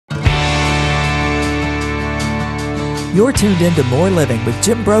You're tuned in to More Living with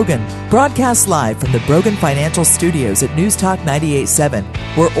Jim Brogan, broadcast live from the Brogan Financial Studios at News Talk 98.7,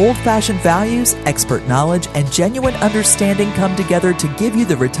 where old-fashioned values, expert knowledge, and genuine understanding come together to give you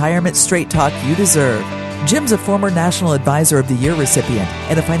the retirement straight talk you deserve. Jim's a former National Advisor of the Year recipient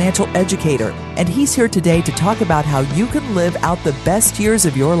and a financial educator, and he's here today to talk about how you can live out the best years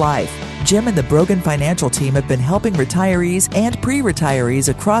of your life. Jim and the Brogan Financial team have been helping retirees and pre-retirees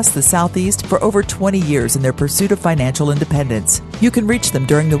across the Southeast for over 20 years in their pursuit of financial independence. You can reach them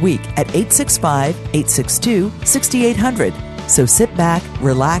during the week at 865-862-6800. So sit back,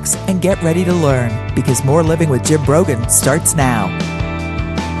 relax, and get ready to learn, because More Living with Jim Brogan starts now.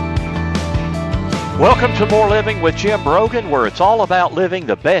 Welcome to More Living with Jim Brogan, where it's all about living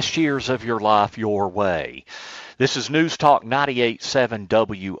the best years of your life your way. This is News Talk 98.7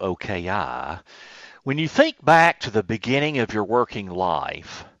 WOKI. When you think back to the beginning of your working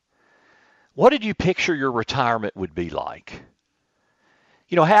life, what did you picture your retirement would be like?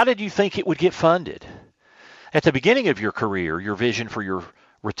 You know, how did you think it would get funded? At the beginning of your career, your vision for your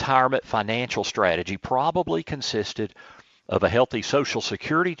retirement financial strategy probably consisted of a healthy Social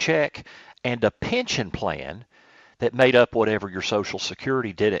Security check and a pension plan that made up whatever your Social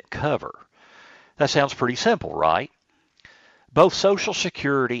Security didn't cover. That sounds pretty simple, right? Both Social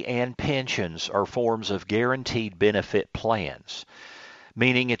Security and pensions are forms of guaranteed benefit plans,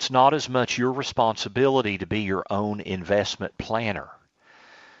 meaning it's not as much your responsibility to be your own investment planner.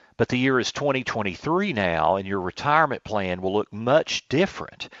 But the year is 2023 now, and your retirement plan will look much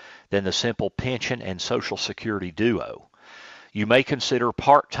different than the simple pension and Social Security duo. You may consider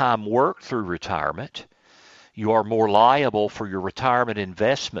part-time work through retirement. You are more liable for your retirement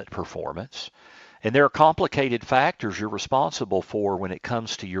investment performance. And there are complicated factors you're responsible for when it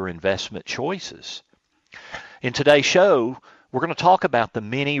comes to your investment choices. In today's show, we're going to talk about the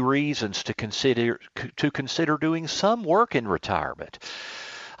many reasons to consider doing some work in retirement.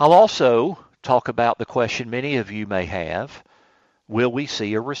 I'll also talk about the question many of you may have: will we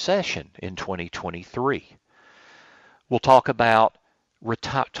see a recession in 2023? We'll talk about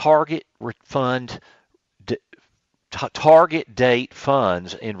target date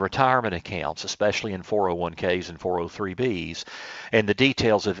funds in retirement accounts, especially in 401ks and 403bs, and the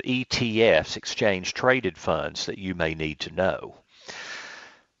details of ETFs, exchange-traded funds, that you may need to know.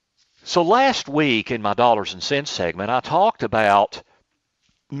 So last week in my Dollars and Cents segment, I talked about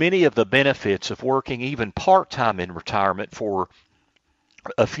many of the benefits of working even part-time in retirement for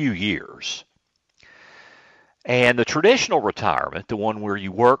a few years. And the traditional retirement, the one where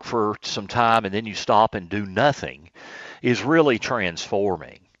you work for some time and then you stop and do nothing, is really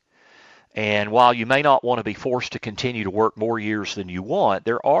transforming. And while you may not want to be forced to continue to work more years than you want,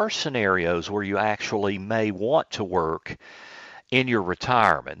 there are scenarios where you actually may want to work in your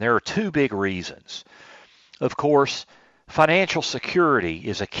retirement. There are two big reasons. Of course, financial security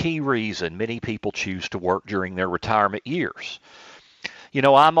is a key reason many people choose to work during their retirement years. You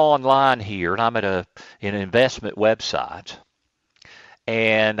know, I'm online here, and I'm at an investment website,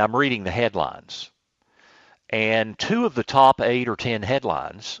 and I'm reading the headlines. And two of the top 8 or 10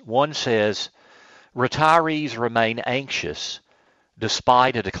 headlines, one says, "Retirees remain anxious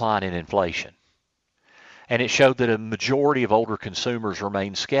despite a decline in inflation." And it showed that a majority of older consumers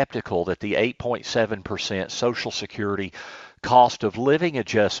remain skeptical that the 8.7% Social Security cost of living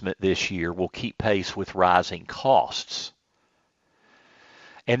adjustment this year will keep pace with rising costs.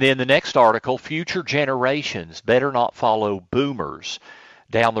 And then the next article, "Future generations better not follow boomers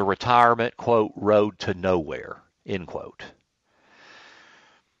down the retirement, quote, road to nowhere," end quote.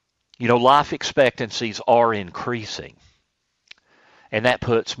 You know, life expectancies are increasing, and that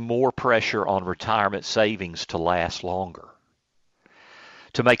puts more pressure on retirement savings to last longer.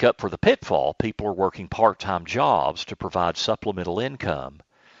 To make up for the pitfall, people are working part-time jobs to provide supplemental income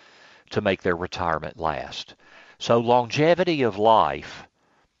to make their retirement last. So longevity of life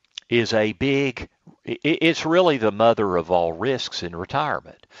is it's really the mother of all risks in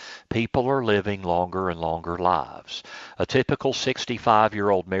retirement. People are living longer and longer lives. A typical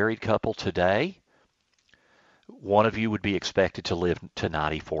 65-year-old married couple today, one of you would be expected to live to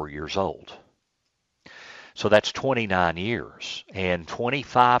 94 years old. So that's 29 years, and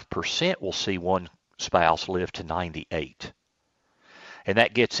 25% will see one spouse live to 98. And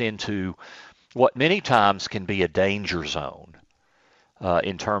that gets into what many times can be a danger zone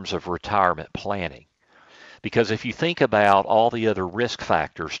in terms of retirement planning. Because if you think about all the other risk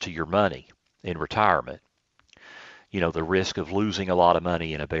factors to your money in retirement, you know, the risk of losing a lot of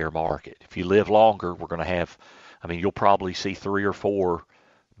money in a bear market. If you live longer, you'll probably see 3 or 4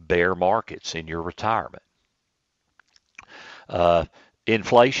 bear markets in your retirement.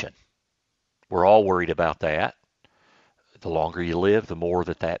 Inflation. We're all worried about that. The longer you live, the more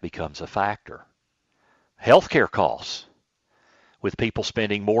that becomes a factor. Healthcare costs. With people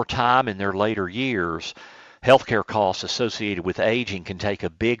spending more time in their later years, healthcare costs associated with aging can take a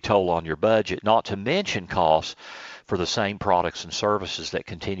big toll on your budget, not to mention costs for the same products and services that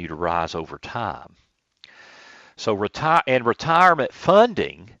continue to rise over time. So retirement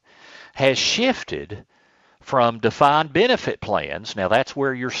funding has shifted from defined benefit plans. Now, that's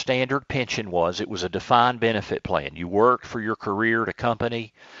where your standard pension was. It was a defined benefit plan. You worked for your career at a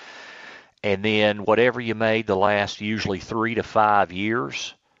company, and then whatever you made the last usually 3 to 5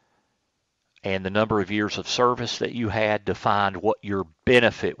 years, and the number of years of service that you had defined what your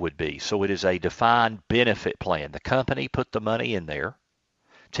benefit would be. So it is a defined benefit plan. The company put the money in there,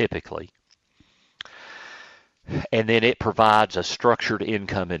 typically, and then it provides a structured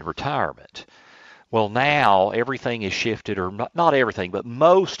income in retirement. Well, now everything is shifted, or not everything, but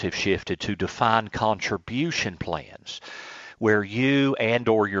most have shifted to defined contribution plans, where you and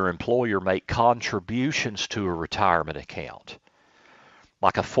or your employer make contributions to a retirement account,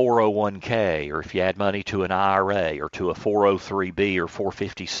 like a 401k, or if you add money to an IRA or to a 403b or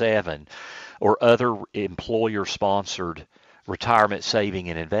 457 or other employer-sponsored retirement saving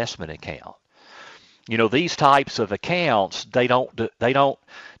and investment account. You know, these types of accounts, they don't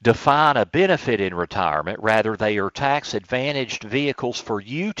define a benefit in retirement. Rather, they are tax-advantaged vehicles for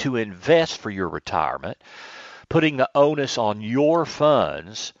you to invest for your retirement, putting the onus on your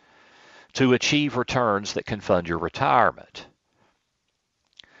funds to achieve returns that can fund your retirement.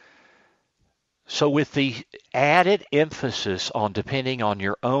 So with the added emphasis on depending on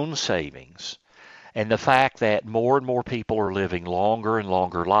your own savings, and the fact that more and more people are living longer and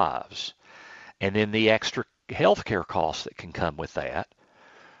longer lives, and then the extra healthcare costs that can come with that,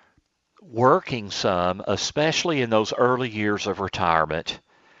 working some, especially in those early years of retirement,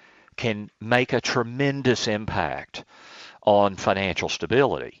 can make a tremendous impact on financial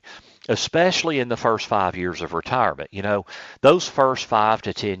stability, especially in the first 5 years of retirement. You know, those first 5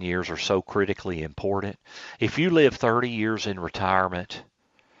 to 10 years are so critically important. If you live 30 years in retirement,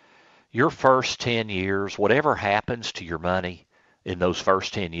 your first 10 years, whatever happens to your money in those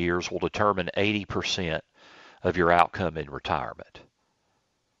first 10 years will determine 80% of your outcome in retirement.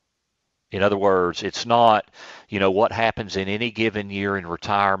 In other words, it's not, you know, what happens in any given year in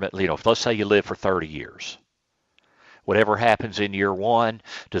retirement. You know, if let's say you live for 30 years. Whatever happens in year one,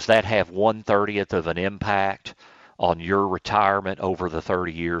 does that have 1/30th of an impact on your retirement over the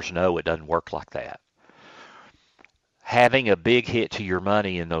 30 years? No, it doesn't work like that. Having a big hit to your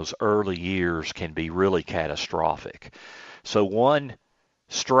money in those early years can be really catastrophic. So one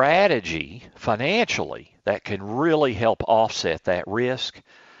strategy financially that can really help offset that risk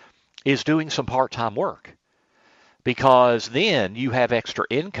is doing some part-time work, because then you have extra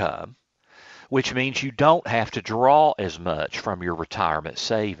income, which means you don't have to draw as much from your retirement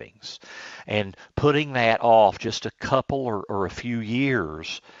savings. And putting that off just a couple or a few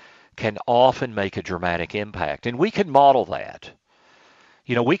years can often make a dramatic impact. And we can model that.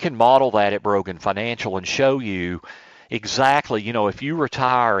 You know, we can model that at Brogan Financial and show you exactly, you know, if you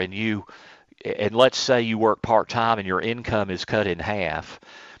retire and let's say you work part-time and your income is cut in half,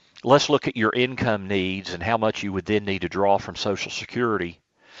 let's look at your income needs and how much you would then need to draw from Social Security,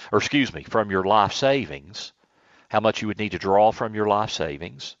 or excuse me, from your life savings, how much you would need to draw from your life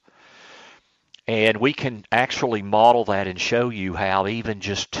savings. And we can actually model that and show you how even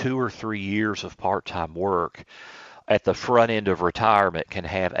just 2 or 3 years of part-time work at the front end of retirement can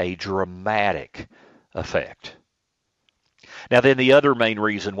have a dramatic effect. Now then, the other main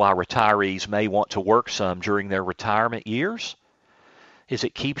reason why retirees may want to work some during their retirement years is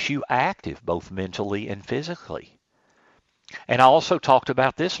it keeps you active both mentally and physically. And I also talked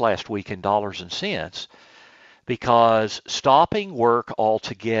about this last week in Dollars and Cents, because stopping work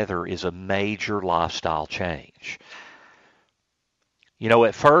altogether is a major lifestyle change. You know,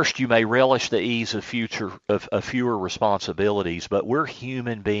 at first you may relish the ease of fewer responsibilities, but we're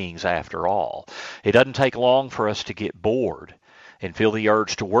human beings after all. It doesn't take long for us to get bored and feel the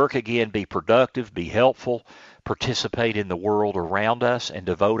urge to work again, be productive, be helpful, participate in the world around us, and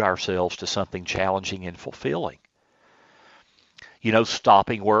devote ourselves to something challenging and fulfilling. You know,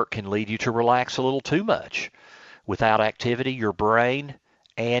 stopping work can lead you to relax a little too much. Without activity, your brain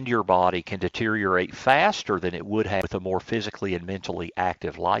and your body can deteriorate faster than it would have with a more physically and mentally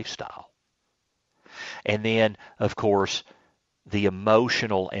active lifestyle. And then, of course, the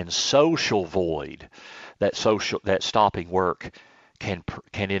emotional and social void that stopping work can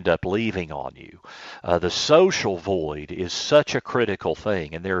end up leaving on you. The social void is such a critical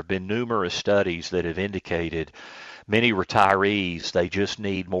thing, and there have been numerous studies that have indicated many retirees, they just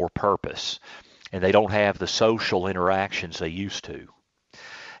need more purpose. and they don't have the social interactions they used to.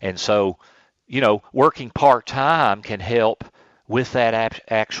 And so, working part-time can help with that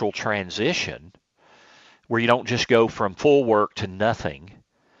actual transition where you don't just go from full work to nothing.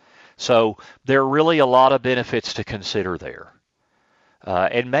 So there are really a lot of benefits to consider there.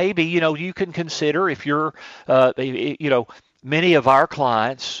 And maybe, you can consider if you're, many of our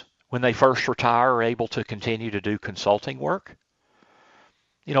clients, when they first retire, are able to continue to do consulting work.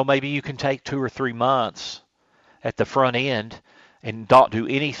 Maybe you can take 2 or 3 months at the front end and not do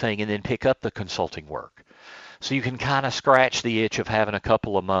anything and then pick up the consulting work. So you can kind of scratch the itch of having a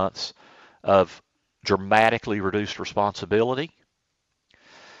couple of months of dramatically reduced responsibility.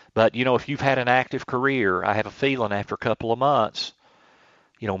 But, if you've had an active career, I have a feeling after a couple of months,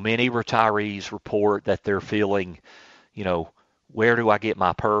 many retirees report that they're feeling, where do I get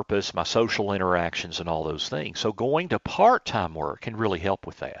my purpose, my social interactions, and all those things. So going to part-time work can really help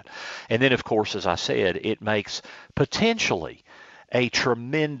with that. And then, of course, as I said, it makes potentially a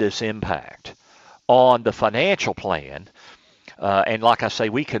tremendous impact on the financial plan. And like I say,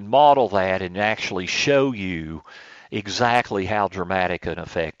 we can model that and actually show you exactly how dramatic an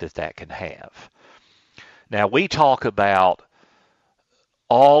effect that can have. Now, we talk about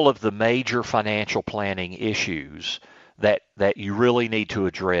all of the major financial planning issues that you really need to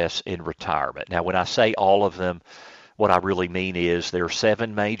address in retirement. Now, when I say all of them, what I really mean is there are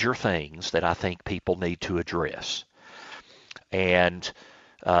 7 major things that I think people need to address. And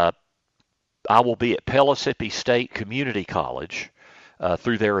I will be at Pellissippi State Community College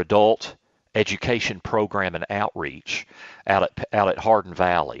through their adult education program and outreach out at Hardin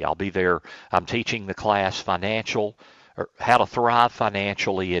Valley. I'll be there. I'm teaching the class how to thrive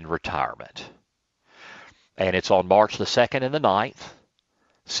financially in retirement. And it's on March the 2nd and the 9th,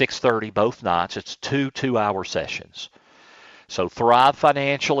 6:30 both nights. It's 2 2-hour sessions. So thrive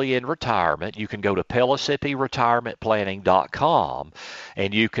financially in retirement. You can go to PellissippiRetirementPlanning.com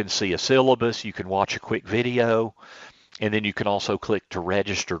and you can see a syllabus. You can watch a quick video. And then you can also click to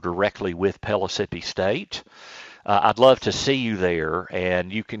register directly with Pellissippi State. I'd love to see you there,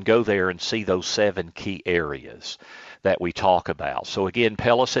 and you can go there and see those 7 key areas that we talk about. So again,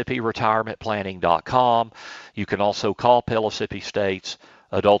 PellissippiRetirementPlanning.com. You can also call Pellissippi State's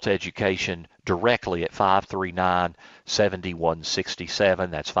Adult Education directly at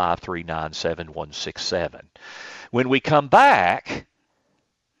 539-7167. That's 539-7167. When we come back,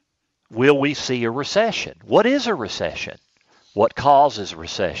 will we see a recession? What is a recession? What causes a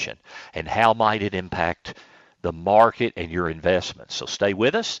recession? And how might it impact the market and your investments? So stay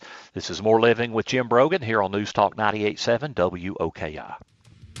with us. This is More Living with Jim Brogan here on News Talk 98.7 WOKI.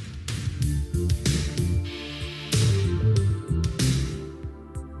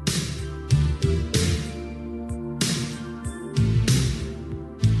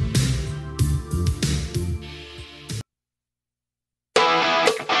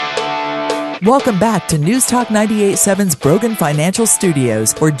 Welcome back to News Talk 98.7's Brogan Financial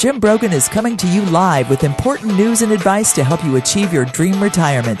Studios, where Jim Brogan is coming to you live with important news and advice to help you achieve your dream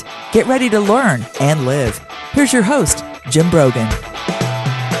retirement. Get ready to learn and live. Here's your host, Jim Brogan.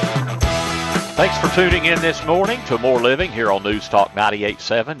 Thanks for tuning in this morning to More Living here on News Talk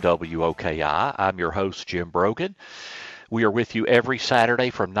 98.7 WOKI. I'm your host, Jim Brogan. We are with you every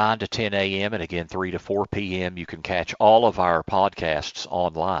Saturday from 9 to 10 a.m. and again 3 to 4 p.m. You can catch all of our podcasts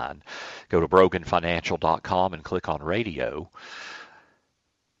online. Go to broganfinancial.com and click on radio.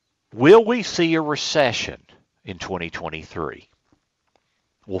 Will we see a recession in 2023?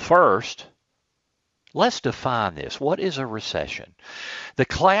 Well, first, let's define this. What is a recession? The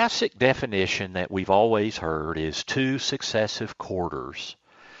classic definition that we've always heard is 2 successive quarters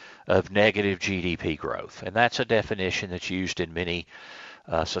of negative GDP growth. And that's a definition that's used in many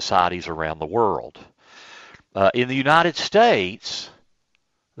societies around the world. In the United States,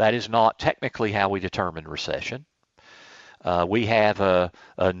 that is not technically how we determine recession. We have a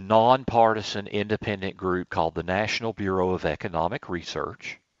nonpartisan independent group called the National Bureau of Economic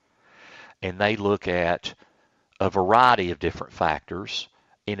Research, and they look at a variety of different factors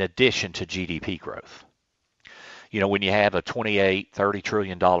in addition to GDP growth. When you have a $28-30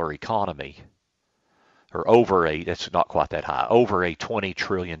 trillion economy, or that's not quite that high, over a $20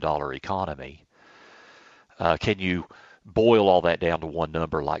 trillion economy, can you boil all that down to one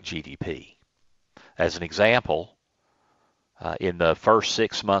number like GDP? As an example, in the first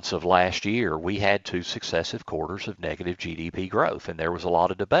 6 months of last year, we had 2 successive quarters of negative GDP growth, and there was a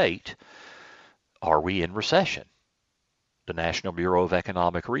lot of debate. Are we in recession? The National Bureau of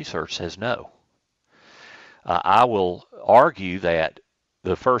Economic Research says no. I will argue that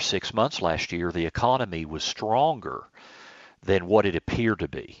the first 6 months last year, the economy was stronger than what it appeared to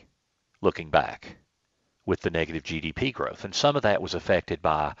be looking back with the negative GDP growth. And some of that was affected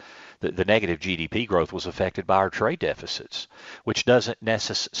by the negative GDP growth was affected by our trade deficits, which doesn't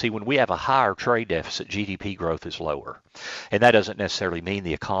necessarily, see, when we have a higher trade deficit, GDP growth is lower. And that doesn't necessarily mean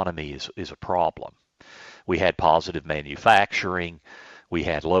the economy is a problem. We had positive manufacturing, we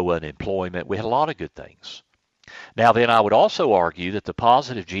had low unemployment, we had a lot of good things. Now then, I would also argue that the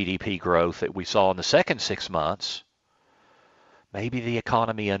positive GDP growth that we saw in the second 6 months, maybe the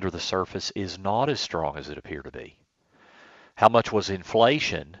economy under the surface is not as strong as it appeared to be. How much was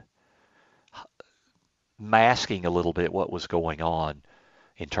inflation masking a little bit what was going on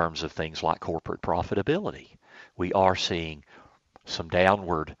in terms of things like corporate profitability? We are seeing some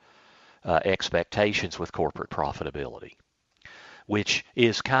downward expectations with corporate profitability, which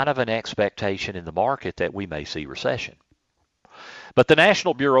is kind of an expectation in the market that we may see recession. But the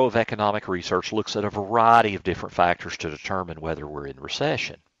National Bureau of Economic Research looks at a variety of different factors to determine whether we're in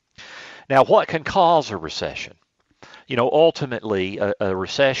recession. Now, what can cause a recession? Ultimately, a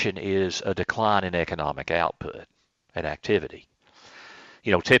recession is a decline in economic output and activity.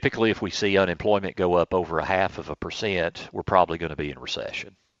 Typically, if we see unemployment go up over 0.5%, we're probably going to be in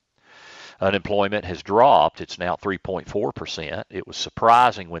recession. Unemployment has dropped. It's now 3.4%. It was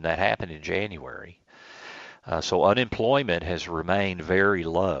surprising when that happened in January. So unemployment has remained very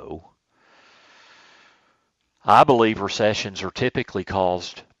low. I believe recessions are typically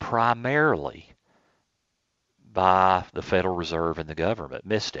caused primarily by the Federal Reserve and the government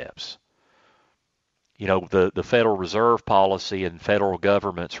missteps. The Federal Reserve policy and federal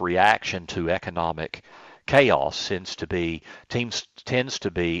government's reaction to economic chaos tends to be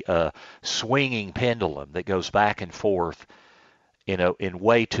a swinging pendulum that goes back and forth in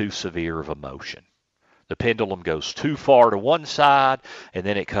way too severe of a motion. The pendulum goes too far to one side, and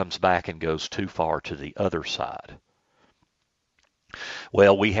then it comes back and goes too far to the other side.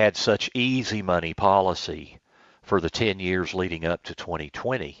 Well, we had such easy money policy for the 10 years leading up to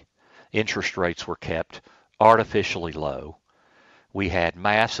 2020. Interest rates were kept artificially low. We had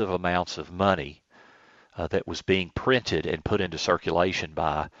massive amounts of money that was being printed and put into circulation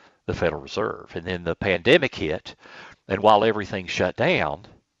by the Federal Reserve. And then the pandemic hit, and while everything shut down,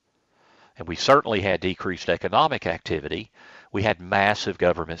 and we certainly had decreased economic activity, we had massive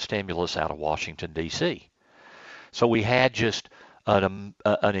government stimulus out of Washington, D.C. So we had just an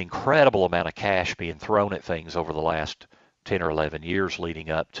incredible amount of cash being thrown at things over the last 10 or 11 years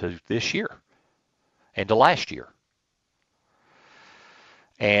leading up to this year and to last year.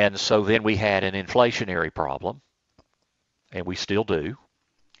 And so then we had an inflationary problem, and we still do,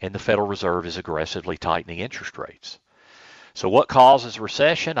 and the Federal Reserve is aggressively tightening interest rates. So what causes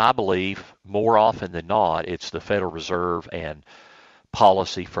recession? I believe more often than not, it's the Federal Reserve and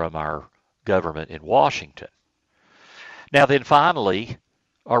policy from our government in Washington. Now then finally,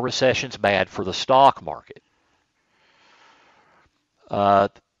 are recessions bad for the stock market?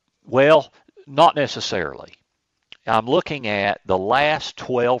 Well, not necessarily. I'm looking at the last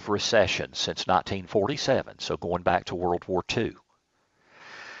 12 recessions since 1947, so going back to World War II.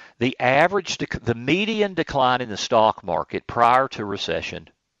 The median decline in the stock market prior to recession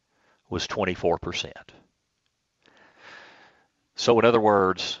was 24%. So in other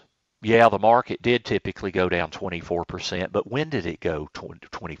words, yeah, the market did typically go down 24%, but when did it go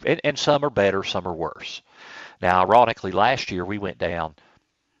 20? And some are better, some are worse. Now, ironically, last year we went down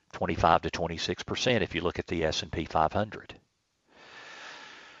 25 to 26% if you look at the S&P 500.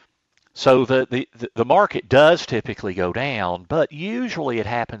 So the market does typically go down, but usually it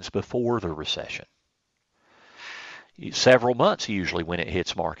happens before the recession. Several months usually when it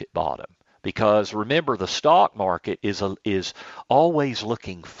hits market bottom. Because remember, the stock market is always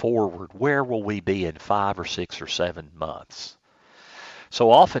looking forward. Where will we be in 5 or 6 or 7 months?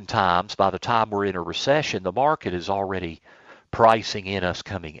 So oftentimes, by the time we're in a recession, the market is already pricing in us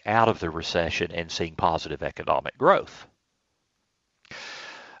coming out of the recession and seeing positive economic growth.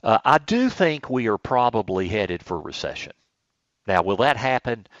 I do think we are probably headed for recession. Now, will that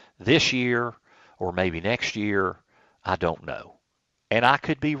happen this year or maybe next year? I don't know. And I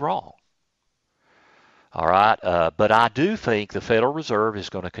could be wrong. All right, but I do think the Federal Reserve is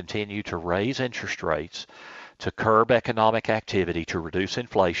going to continue to raise interest rates to curb economic activity, to reduce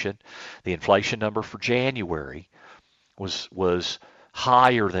inflation. The inflation number for January was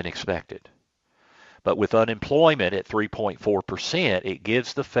higher than expected. But with unemployment at 3.4%, it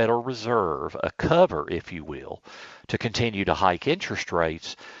gives the Federal Reserve a cover, if you will, to continue to hike interest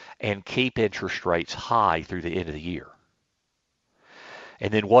rates and keep interest rates high through the end of the year.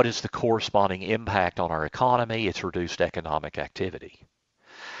 And then what is the corresponding impact on our economy? It's reduced economic activity.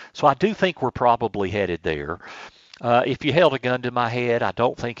 So I do think we're probably headed there. If you held a gun to my head, I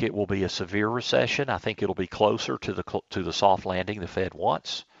don't think it will be a severe recession. I think it'll be closer to the soft landing the Fed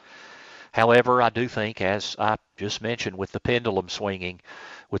wants. However, I do think, as I just mentioned, with the pendulum swinging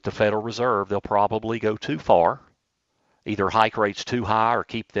with the Federal Reserve, they'll probably go too far, either hike rates too high or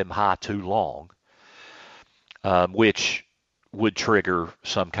keep them high too long, which would trigger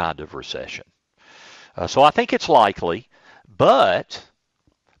some kind of recession. So I think it's likely, but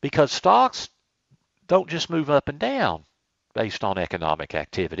because stocks don't just move up and down based on economic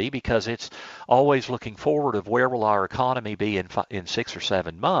activity, because it's always looking forward of where will our economy be in 6 or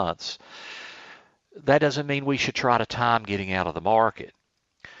 7 months, that doesn't mean we should try to time getting out of the market.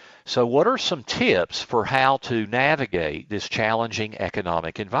 So what are some tips for how to navigate this challenging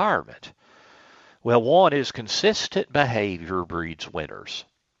economic environment? Well, one is consistent behavior breeds winners.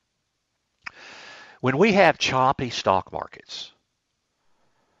 When we have choppy stock markets,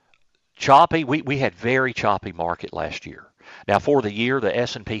 we had very choppy market last year. Now, for the year, the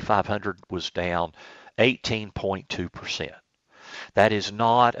S&P 500 was down 18.2%. That is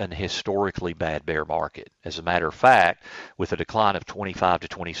not an historically bad bear market. As a matter of fact, with a decline of 25 to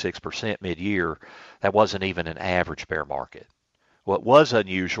 26% mid-year, that wasn't even an average bear market. What was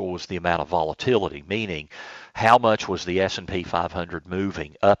unusual was the amount of volatility, meaning how much was the S&P 500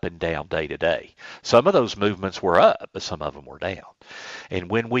 moving up and down day to day. Some of those movements were up, but some of them were down. And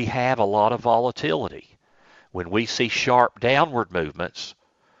when we have a lot of volatility, when we see sharp downward movements,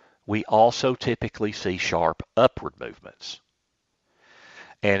 we also typically see sharp upward movements.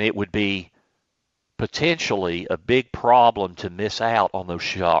 And it would be potentially a big problem to miss out on those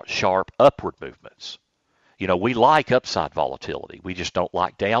sharp upward movements. You know, we like upside volatility. We just don't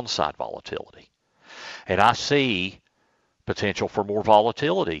like downside volatility. And I see potential for more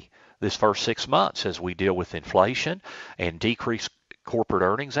volatility this first 6 months as we deal with inflation and decreased corporate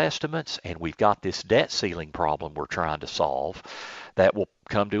earnings estimates, and we've got this debt ceiling problem we're trying to solve that will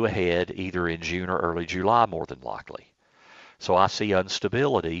come to a head either in June or early July, more than likely. So I see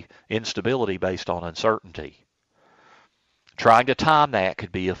instability based on uncertainty. Trying to time that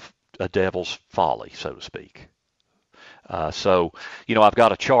could be a devil's folly, so to speak. So, I've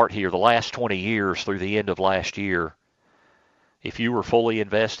got a chart here. The last 20 years through the end of last year, if you were fully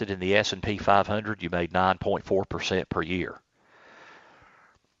invested in the S&P 500, you made 9.4% per year.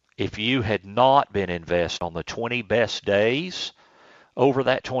 If you had not been invested on the 20 best days over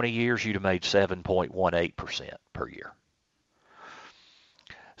that 20 years, you'd have made 7.18% per year.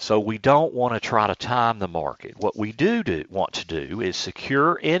 So we don't want to try to time the market. What we do want to do is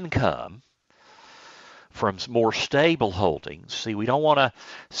secure income from more stable holdings. See, we don't want to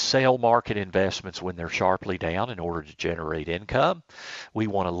sell market investments when they're sharply down in order to generate income. We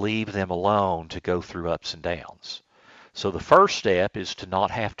want to leave them alone to go through ups and downs. So the first step is to not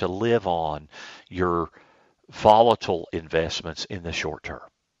have to live on your volatile investments in the short term.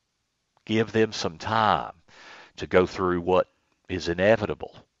 Give them some time to go through what is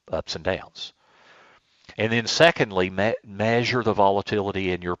inevitable ups and downs. And then secondly, measure the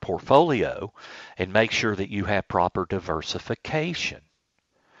volatility in your portfolio and make sure that you have proper diversification.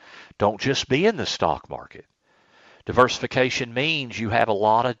 Don't just be in the stock market. Diversification means you have a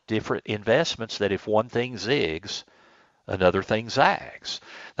lot of different investments that if one thing zigs, another thing zags.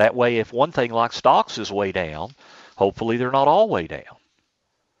 That way, if one thing like stocks is way down, hopefully they're not all way down.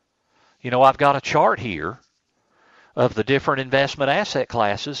 I've got a chart here of the different investment asset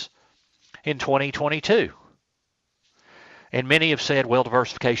classes in 2022. And many have said, well,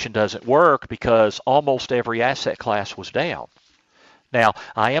 diversification doesn't work because almost every asset class was down. Now,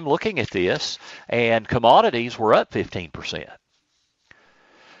 I am looking at this, and commodities were up 15%.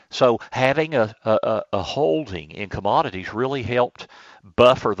 So having a holding in commodities really helped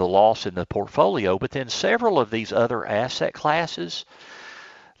buffer the loss in the portfolio, but then several of these other asset classes,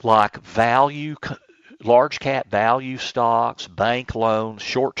 like large cap value stocks, bank loans,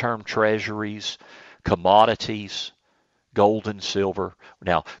 short-term treasuries, commodities, gold and silver.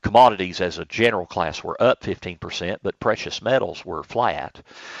 Now, commodities as a general class were up 15%, but precious metals were flat.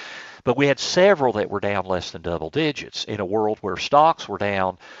 But we had several that were down less than double digits in a world where stocks were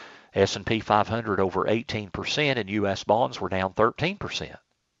down, S&P 500 over 18%, and U.S. bonds were down 13%.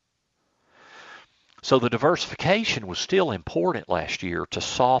 So the diversification was still important last year to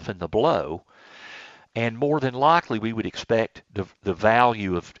soften the blow. And more than likely, we would expect the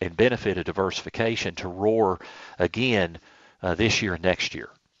value of and benefit of diversification to roar again this year and next year.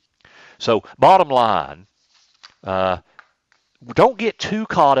 So bottom line, don't get too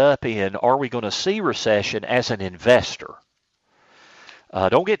caught up in, are we going to see recession as an investor?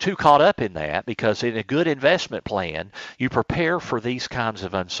 Don't get too caught up in that, because in a good investment plan, you prepare for these kinds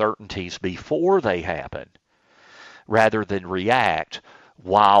of uncertainties before they happen. rather than react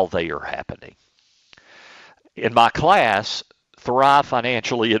while they are happening. In my class, Thrive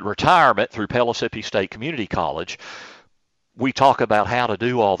Financially in Retirement through Pellissippi State Community College, we talk about how to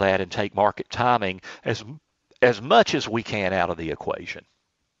do all that and take market timing as much as we can out of the equation.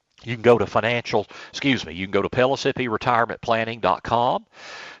 You can go to PellissippiRetirementPlanning.com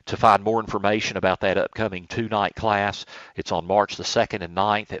to find more information about that upcoming 2-night class. It's on March the 2nd and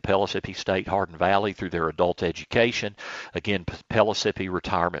 9th at Pellissippi State Hardin Valley through their adult education. Again,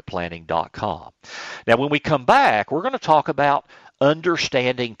 PellissippiRetirementPlanning.com. Now, when we come back, we're going to talk about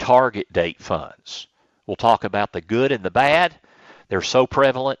understanding target date funds. We'll talk about the good and the bad. They're so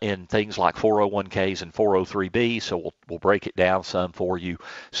prevalent in things like 401ks and 403bs, so we'll break it down some for you.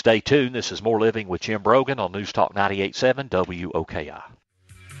 Stay tuned. This is More Living with Jim Brogan on News Talk 98.7 WOKI.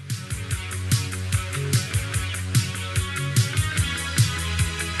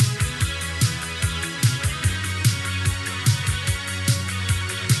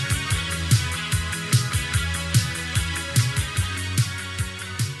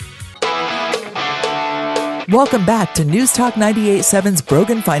 Welcome back to News Talk 98.7's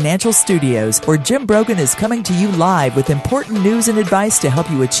Brogan Financial Studios, where Jim Brogan is coming to you live with important news and advice to help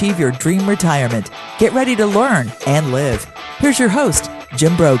you achieve your dream retirement. Get ready to learn and live. Here's your host,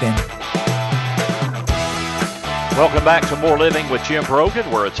 Jim Brogan. Welcome back to More Living with Jim Brogan,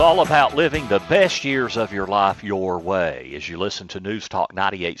 where it's all about living the best years of your life your way. As you listen to News Talk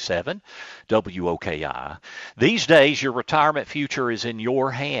 98.7 WOKI, these days your retirement future is in your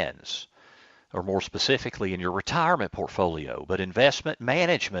hands, or more specifically in your retirement portfolio. But investment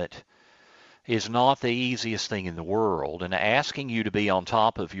management is not the easiest thing in the world, and asking you to be on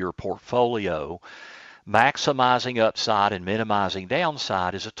top of your portfolio, maximizing upside and minimizing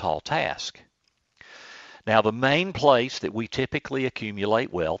downside is a tall task. Now, the main place that we typically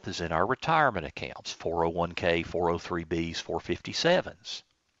accumulate wealth is in our retirement accounts, 401k, 403bs, 457s.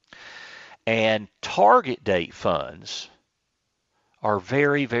 And target date funds are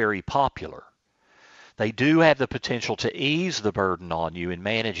very, very popular. They do have the potential to ease the burden on you in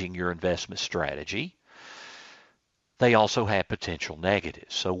managing your investment strategy. They also have potential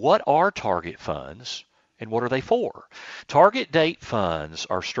negatives. So what are target funds and what are they for? Target date funds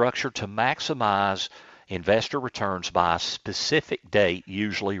are structured to maximize investor returns by a specific date,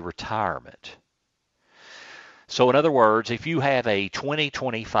 usually retirement. So in other words, if you have a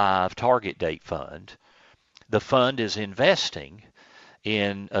 2025 target date fund, the fund is investing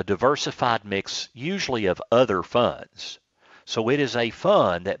in a diversified mix, usually of other funds. So it is a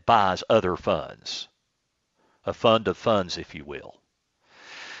fund that buys other funds, a fund of funds, if you will.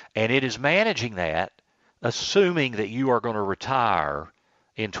 And it is managing that, assuming that you are going to retire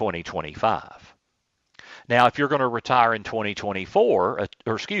in 2025. Now, if you're going to retire in 2040, a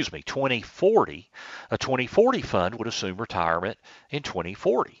 2040 fund would assume retirement in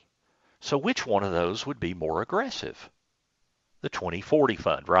 2040. So which one of those would be more aggressive? The 2040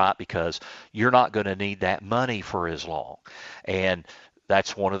 fund, right? Because you're not going to need that money for as long. And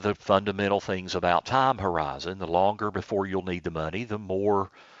that's one of the fundamental things about time horizon. The longer before you'll need the money, the more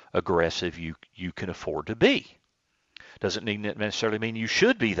aggressive you can afford to be. Doesn't necessarily mean you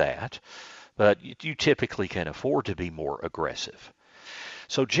should be that, but you typically can afford to be more aggressive.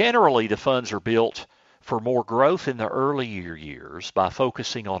 So generally, the funds are built for more growth in the earlier years by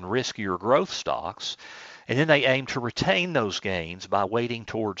focusing on riskier growth stocks, and then they aim to retain those gains by weighting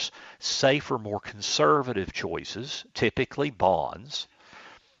towards safer, more conservative choices, typically bonds,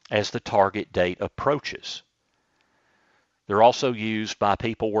 as the target date approaches. They're also used by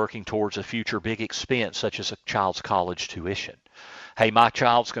people working towards a future big expense, such as a child's college tuition. Hey, my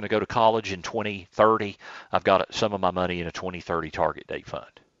child's going to go to college in 2030. I've got some of my money in a 2030 target date fund.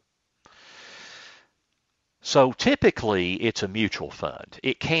 So typically, it's a mutual fund.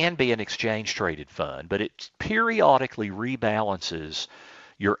 It can be an exchange-traded fund, but it periodically rebalances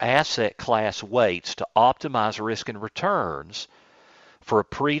your asset class weights to optimize risk and returns for a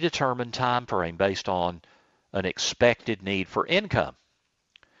predetermined time frame based on an expected need for income.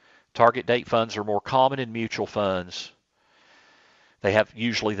 Target date funds are more common in mutual funds.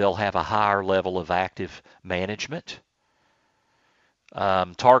 They'll have a higher level of active management.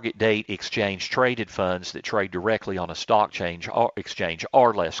 Target date exchange traded funds that trade directly on a stock exchange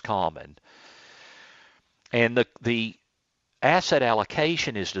are less common. And the asset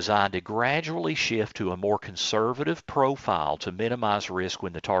allocation is designed to gradually shift to a more conservative profile to minimize risk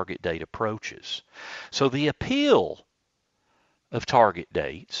when the target date approaches. So the appeal of target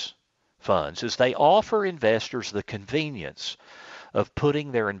dates funds is they offer investors the convenience of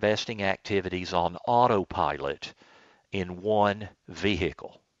putting their investing activities on autopilot in one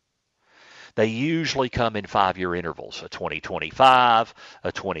vehicle. They usually come in 5-year intervals, a 2025,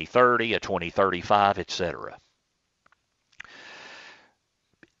 a 2030, a 2035, etc.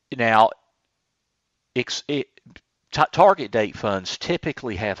 Now, target date funds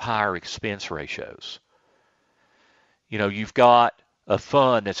typically have higher expense ratios. You've got a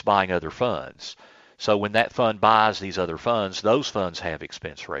fund that's buying other funds. So when that fund buys these other funds, those funds have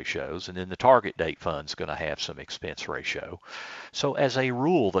expense ratios, and then the target date fund's going to have some expense ratio. So as a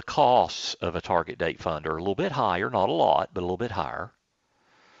rule, the costs of a target date fund are a little bit higher, not a lot, but a little bit higher.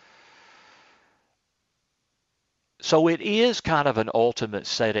 So it is kind of an ultimate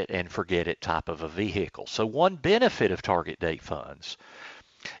set it and forget it type of a vehicle. So one benefit of target date funds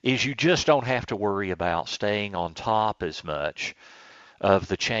is you just don't have to worry about staying on top as much of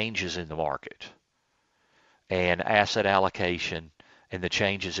the changes in the market and asset allocation and the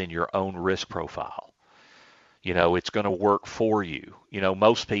changes in your own risk profile. It's going to work for you.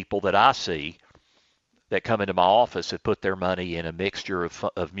 Most people that I see that come into my office have put their money in a mixture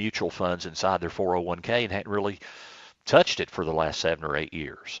of mutual funds inside their 401k and hadn't really touched it for the last 7 or 8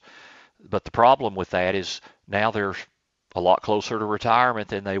 years. But the problem with that is now they're a lot closer to retirement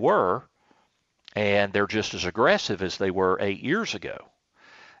than they were, and they're just as aggressive as they were 8 years ago.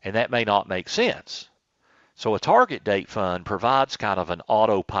 And that may not make sense. So a target date fund provides kind of an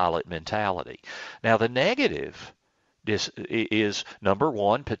autopilot mentality. Now the negative is number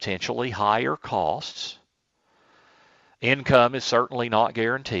one, potentially higher costs. Income is certainly not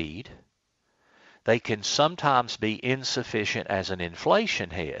guaranteed. They can sometimes be insufficient as an inflation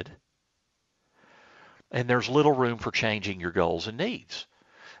head. And there's little room for changing your goals and needs.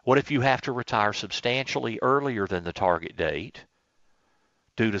 What if you have to retire substantially earlier than the target date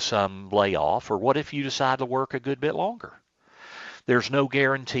due to some layoff, or what if you decide to work a good bit longer? There's no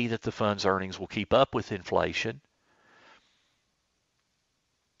guarantee that the fund's earnings will keep up with inflation.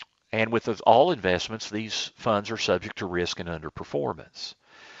 And with all investments, these funds are subject to risk and underperformance.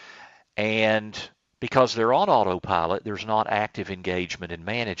 And because they're on autopilot, there's not active engagement and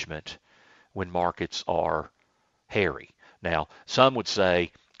management when markets are hairy. Now, some would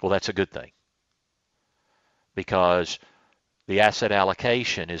say, well, that's a good thing because the asset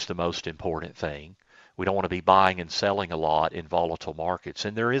allocation is the most important thing. We don't want to be buying and selling a lot in volatile markets,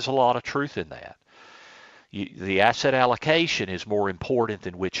 and there is a lot of truth in that. The asset allocation is more important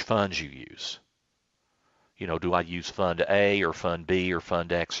than which funds you use. Do I use Fund A or Fund B or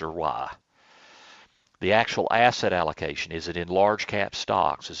Fund X or Y? The actual asset allocation, is it in large cap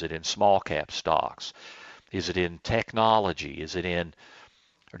stocks? Is it in small cap stocks? Is it in technology?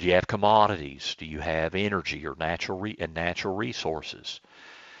 Or do you have commodities? Do you have energy or natural resources?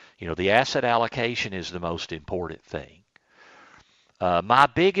 The asset allocation is the most important thing. My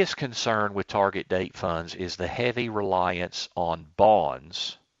biggest concern with target date funds is the heavy reliance on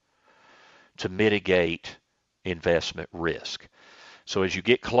bonds to mitigate investment risk. So as you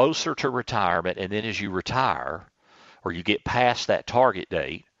get closer to retirement, and then as you retire, or you get past that target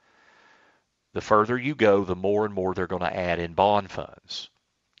date, the further you go, the more and more they're going to add in bond funds.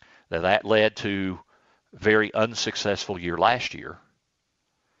 Now that led to a very unsuccessful year last year.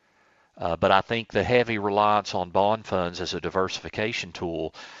 But I think the heavy reliance on bond funds as a diversification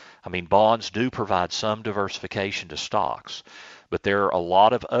tool, bonds do provide some diversification to stocks, but there are a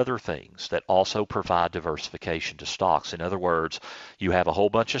lot of other things that also provide diversification to stocks. In other words, you have a whole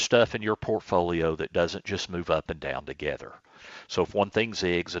bunch of stuff in your portfolio that doesn't just move up and down together. So if one thing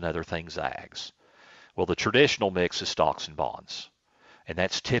zigs, another thing zags. Well, the traditional mix is stocks and bonds, and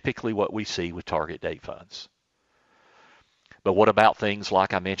that's typically what we see with target date funds. But what about things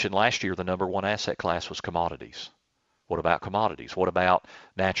like I mentioned last year, the number one asset class was commodities. What about commodities? What about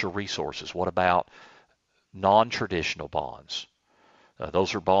natural resources? What about non-traditional bonds?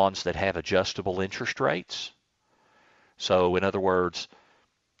 Those are bonds that have adjustable interest rates. So in other words,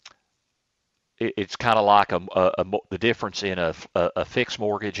 it's kind of like the difference in a fixed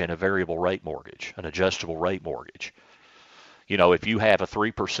mortgage and a variable rate mortgage, an adjustable rate mortgage. If you have a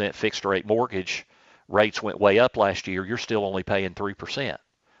 3% fixed rate mortgage, rates went way up last year, you're still only paying 3%.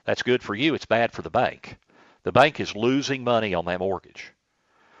 That's good for you. It's bad for the bank. The bank is losing money on that mortgage.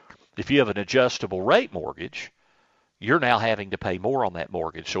 If you have an adjustable rate mortgage, you're now having to pay more on that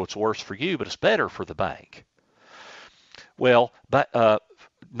mortgage, so it's worse for you, but it's better for the bank. Well,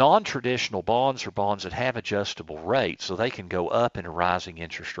 non-traditional bonds are bonds that have adjustable rates, so they can go up in a rising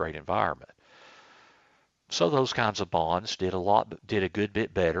interest rate environment. So those kinds of bonds did a good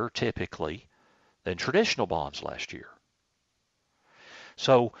bit better, typically, than traditional bonds last year.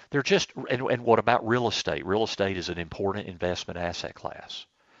 So they're just, and what about real estate? Real estate is an important investment asset class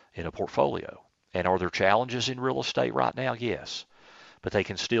in a portfolio. And are there challenges in real estate right now? Yes. but they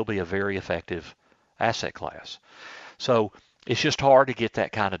can still be a very effective asset class. So it's just hard to get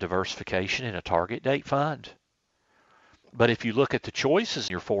that kind of diversification in a target date fund. But if you look at the choices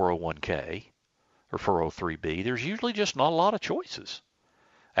in your 401k or 403b, there's usually just not a lot of choices.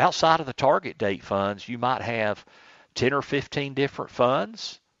 Outside of the target date funds, you might have 10 or 15 different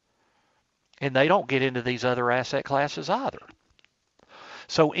funds, and they don't get into these other asset classes either.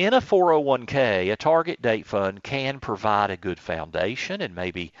 So in a 401k, a target date fund can provide a good foundation and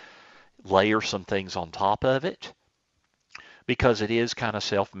maybe layer some things on top of it because it is kind of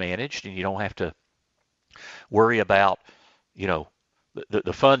self-managed and you don't have to worry about,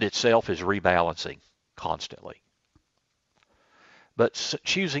 the fund itself is rebalancing constantly. But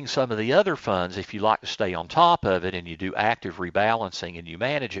choosing some of the other funds, if you like to stay on top of it and you do active rebalancing and you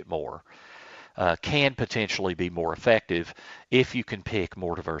manage it more, can potentially be more effective if you can pick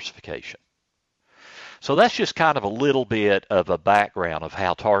more diversification. So that's just kind of a little bit of a background of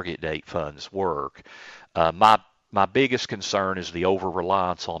how target date funds work. My biggest concern is the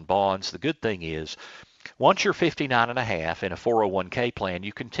over-reliance on bonds. The good thing is, once you're 59 and a half in a 401k plan,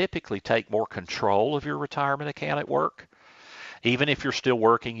 you can typically take more control of your retirement account at work. Even if you're still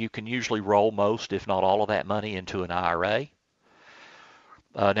working, you can usually roll most, if not all of that money into an IRA.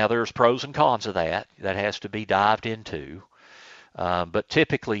 Now, there's pros and cons of that. That has to be dived into. But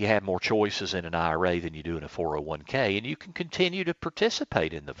typically, you have more choices in an IRA than you do in a 401k, and you can continue to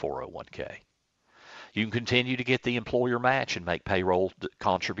participate in the 401k. You can continue to get the employer match and make payroll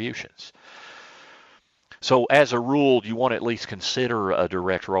contributions. So as a rule, you want to at least consider a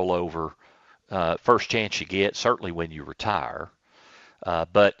direct rollover first chance you get, certainly when you retire.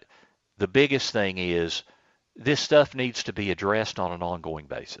 But the biggest thing is this stuff needs to be addressed on an ongoing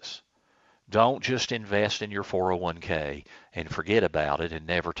basis. Don't just invest in your 401k and forget about it and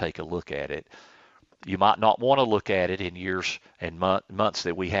never take a look at it. You might not want to look at it in years and months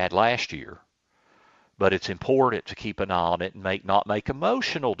that we had last year, but it's important to keep an eye on it and not make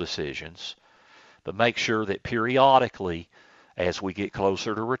emotional decisions, but make sure that periodically, as we get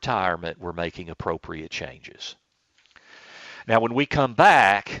closer to retirement, we're making appropriate changes. Now, when we come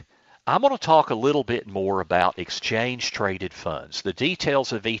back, I'm going to talk a little bit more about exchange-traded funds, the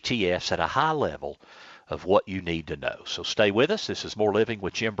details of ETFs at a high level of what you need to know. So stay with us. This is More Living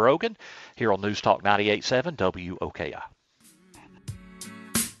with Jim Brogan here on News Talk 98.7 WOKI.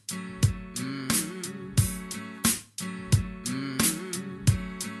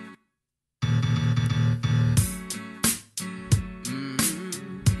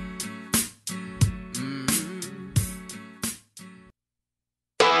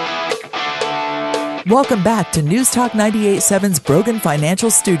 Welcome back to News Talk 98.7's Brogan Financial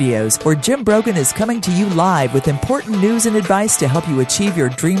Studios, where Jim Brogan is coming to you live with important news and advice to help you achieve your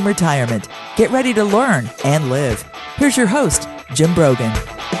dream retirement. Get ready to learn and live. Here's your host, Jim Brogan.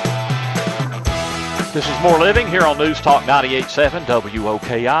 This is More Living here on News Talk 98.7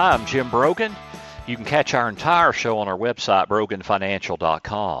 WOKI. I'm Jim Brogan. You can catch our entire show on our website,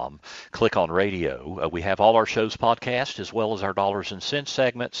 broganfinancial.com. Click on radio. We have all our shows podcast, as well as our dollars and cents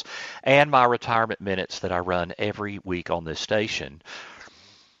segments and my retirement minutes that I run every week on this station.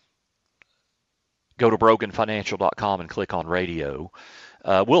 Go to broganfinancial.com and click on radio.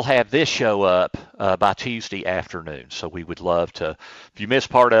 We'll have this show up by Tuesday afternoon, so we would love to, if you miss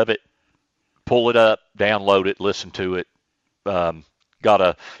part of it, pull it up, download it, listen to it. Got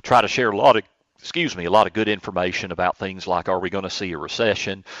to try to share a lot of good information about things like, are we going to see a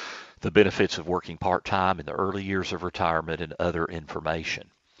recession, the benefits of working part-time in the early years of retirement, and other information.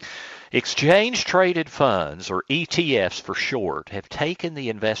 Exchange-traded funds, or ETFs for short, have taken the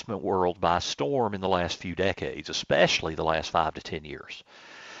investment world by storm in the last few decades, especially the last 5 to 10 years.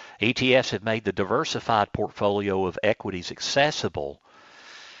 ETFs have made the diversified portfolio of equities accessible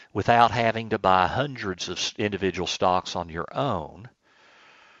without having to buy hundreds of individual stocks on your own.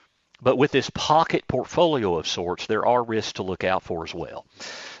 But with this pocket portfolio of sorts, there are risks to look out for as well.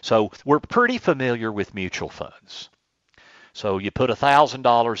 So we're pretty familiar with mutual funds. So you put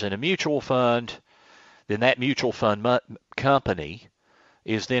 $1,000 in a mutual fund, then that mutual fund company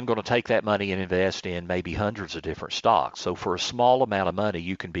is then going to take that money and invest in maybe hundreds of different stocks. So for a small amount of money,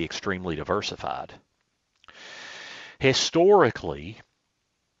 you can be extremely diversified. Historically,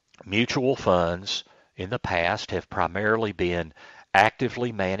 mutual funds in the past have primarily been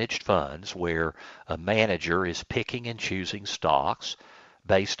actively managed funds where a manager is picking and choosing stocks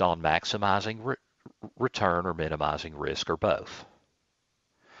based on maximizing return or minimizing risk, or both.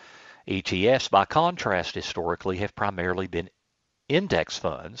 ETFs, by contrast, historically have primarily been index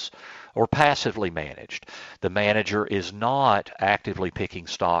funds or passively managed. The manager is not actively picking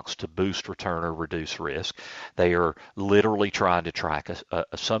stocks to boost return or reduce risk. They are literally trying to track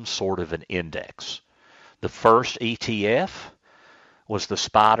some sort of an index. The first ETF was the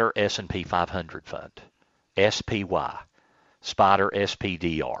SPDR S&P 500 fund, SPY, SPDR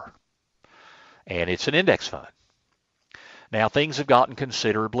SPDR, and it's an index fund. Now, things have gotten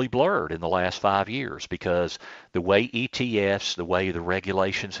considerably blurred in the last 5 years because the way ETFs, the way the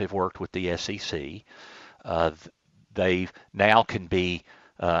regulations have worked with the SEC, they now can be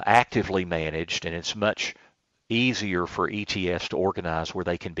actively managed, and it's much easier for ETFs to organize where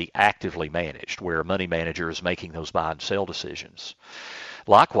they can be actively managed, where a money manager is making those buy and sell decisions.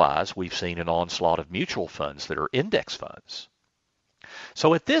 Likewise, we've seen an onslaught of mutual funds that are index funds.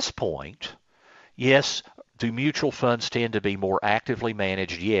 So at this point, yes, do mutual funds tend to be more actively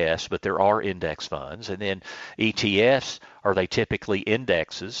managed? Yes, but there are index funds. And then ETFs, are they typically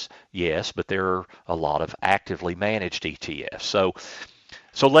indexes? Yes, but there are a lot of actively managed ETFs.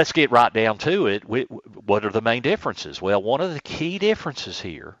 So let's get right down to it. What are the main differences? Well, one of the key differences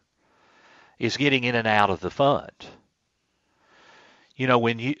here is getting in and out of the fund. You know,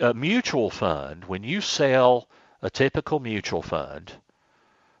 when a mutual fund, when you sell a typical mutual fund,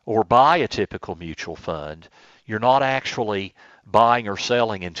 or buy a typical mutual fund, you're not actually buying or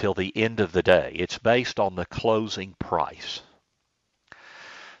selling until the end of the day. It's based on the closing price.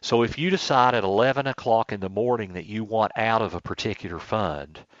 So if you decide at 11 o'clock in the morning that you want out of a particular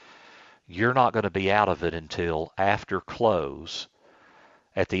fund, you're not going to be out of it until after close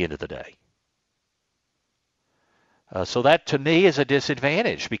at the end of the day. So that to me is a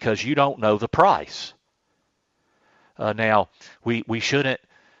disadvantage because you don't know the price. Now, we shouldn't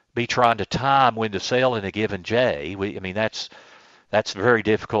be trying to time when to sell in a given day. That's very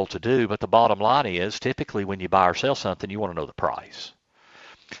difficult to do, but the bottom line is typically when you buy or sell something, you want to know the price.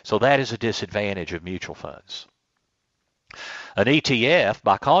 So that is a disadvantage of mutual funds. An ETF,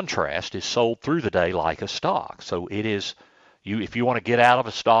 by contrast, is sold through the day like a stock. So it is, if you want to get out of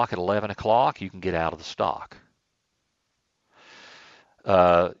a stock at 11 o'clock, you can get out of the stock.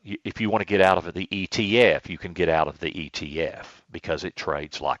 If you want to get out of the ETF, you can get out of the ETF because it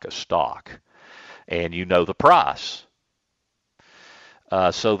trades like a stock. And you know the price.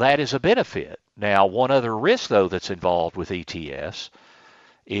 So that is a benefit. Now, one other risk, though, that's involved with ETFs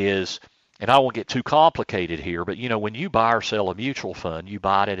is, and I won't get too complicated here, but when you buy or sell a mutual fund, you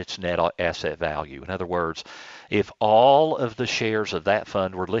buy it at its net asset value. In other words, if all of the shares of that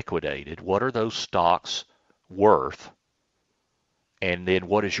fund were liquidated, what are those stocks worth? And then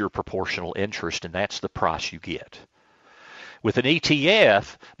what is your proportional interest? And that's the price you get. With an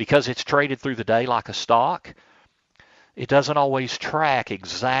ETF, because it's traded through the day like a stock, it doesn't always track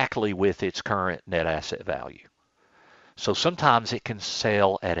exactly with its current net asset value. So sometimes it can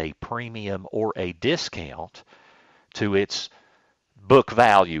sell at a premium or a discount to its book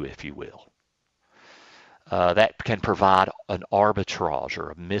value, if you will. That can provide an arbitrage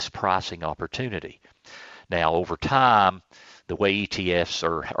or a mispricing opportunity. Now, over time, the way ETFs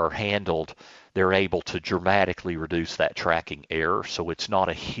are handled, they're able to dramatically reduce that tracking error, so it's not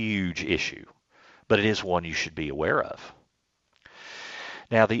a huge issue, but it is one you should be aware of.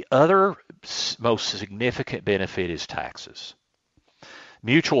 Now, the other most significant benefit is taxes.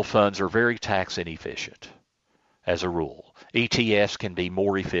 Mutual funds are very tax inefficient as a rule. ETFs can be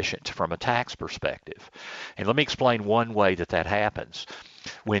more efficient from a tax perspective. And let me explain one way that happens.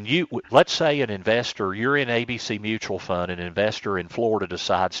 Let's say an investor, you're in ABC Mutual Fund, an investor in Florida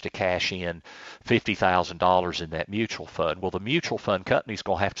decides to cash in $50,000 in that mutual fund. Well, the mutual fund company's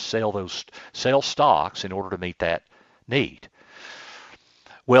going to have to sell stocks in order to meet that need.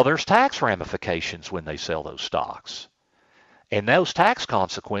 Well, there's tax ramifications when they sell those stocks. And those tax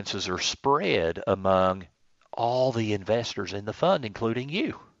consequences are spread among all the investors in the fund, including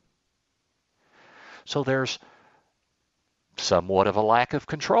you. So there's somewhat of a lack of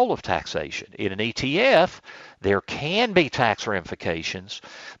control of taxation. In an ETF, there can be tax ramifications,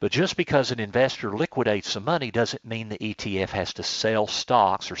 but just because an investor liquidates some money doesn't mean the ETF has to sell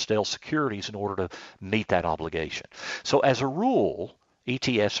stocks or sell securities in order to meet that obligation. So as a rule,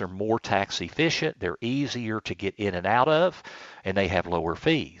 ETFs are more tax efficient, they're easier to get in and out of, and they have lower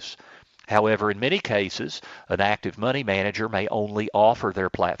fees. However, in many cases, an active money manager may only offer their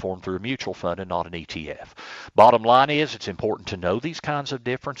platform through a mutual fund and not an ETF. Bottom line is, it's important to know these kinds of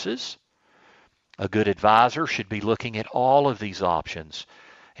differences. A good advisor should be looking at all of these options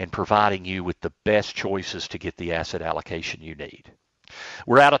and providing you with the best choices to get the asset allocation you need.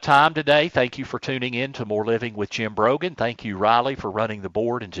 We're out of time today. Thank you for tuning in to More Living with Jim Brogan. Thank you, Riley, for running the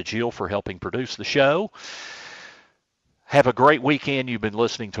board, and to Jill for helping produce the show. Have a great weekend. You've been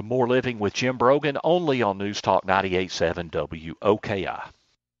listening to More Living with Jim Brogan, only on News Talk 98.7 WOKI.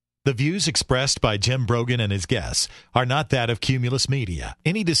 The views expressed by Jim Brogan and his guests are not that of Cumulus Media.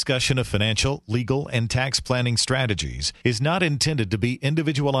 Any discussion of financial, legal, and tax planning strategies is not intended to be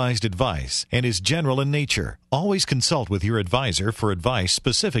individualized advice and is general in nature. Always consult with your advisor for advice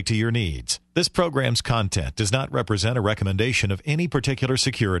specific to your needs. This program's content does not represent a recommendation of any particular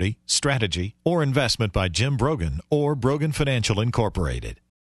security, strategy, or investment by Jim Brogan or Brogan Financial Incorporated.